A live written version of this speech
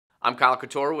I'm Kyle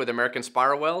Couture with American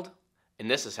Spiral Weld, and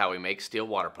this is how we make steel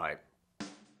water pipe.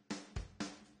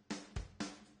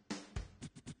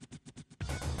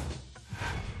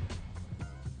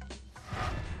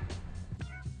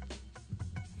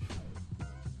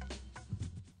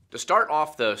 To start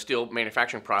off the steel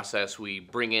manufacturing process, we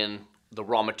bring in the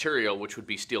raw material, which would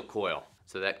be steel coil.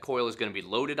 So that coil is going to be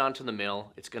loaded onto the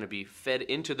mill, it's going to be fed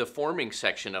into the forming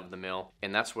section of the mill,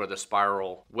 and that's where the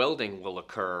spiral welding will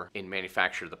occur in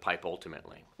manufacture of the pipe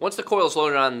ultimately. Once the coil is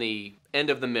loaded on the end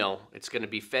of the mill, it's going to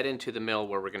be fed into the mill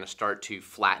where we're going to start to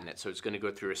flatten it. So it's going to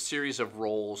go through a series of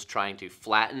rolls trying to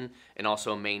flatten and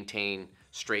also maintain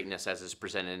straightness as is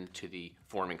presented into the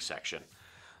forming section.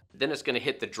 Then it's going to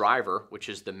hit the driver, which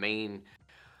is the main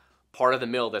part of the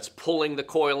mill that's pulling the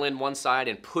coil in one side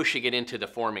and pushing it into the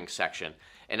forming section.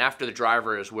 And after the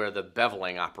driver is where the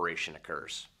beveling operation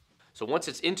occurs. So once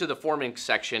it's into the forming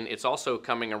section, it's also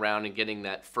coming around and getting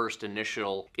that first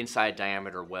initial inside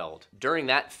diameter weld. During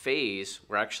that phase,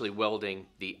 we're actually welding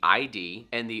the ID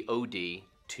and the OD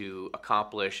to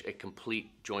accomplish a complete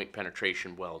joint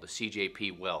penetration weld, a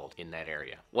CJP weld in that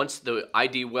area. Once the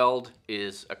ID weld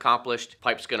is accomplished,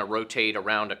 pipe's going to rotate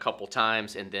around a couple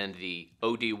times and then the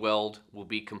OD weld will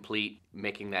be complete,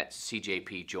 making that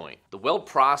CJP joint. The weld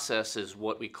process is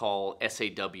what we call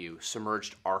SAW,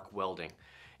 submerged arc welding,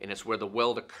 and it's where the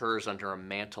weld occurs under a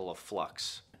mantle of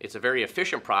flux. It's a very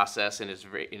efficient process and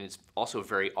it's also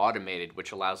very automated,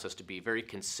 which allows us to be very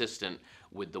consistent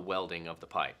with the welding of the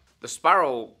pipe. The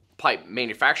spiral pipe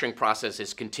manufacturing process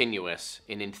is continuous,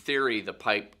 and in theory the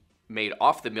pipe made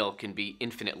off the mill can be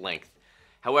infinite length.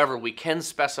 However, we can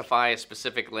specify a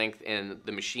specific length and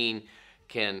the machine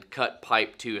can cut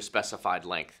pipe to a specified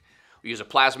length. We use a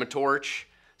plasma torch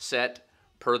set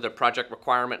per the project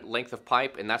requirement length of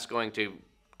pipe, and that's going to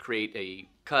create a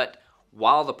cut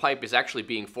while the pipe is actually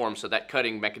being formed, so that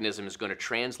cutting mechanism is going to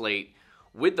translate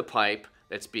with the pipe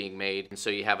that's being made, and so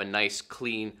you have a nice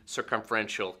clean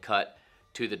circumferential cut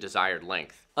to the desired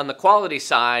length. On the quality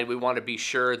side, we want to be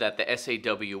sure that the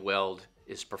SAW weld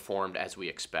is performed as we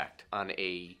expect. On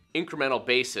a incremental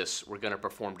basis, we're going to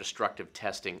perform destructive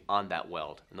testing on that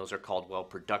weld, and those are called weld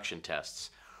production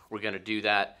tests. We're going to do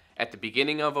that at the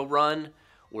beginning of a run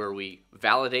where we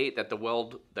validate that the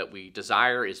weld that we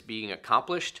desire is being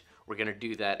accomplished. We're going to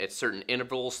do that at certain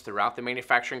intervals throughout the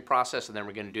manufacturing process, and then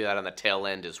we're going to do that on the tail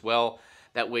end as well.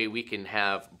 That way we can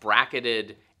have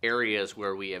bracketed areas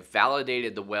where we have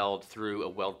validated the weld through a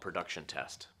weld production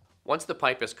test. Once the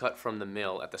pipe is cut from the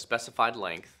mill at the specified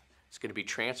length, it's going to be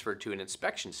transferred to an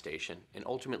inspection station and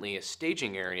ultimately a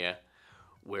staging area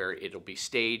where it'll be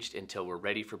staged until we're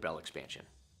ready for bell expansion.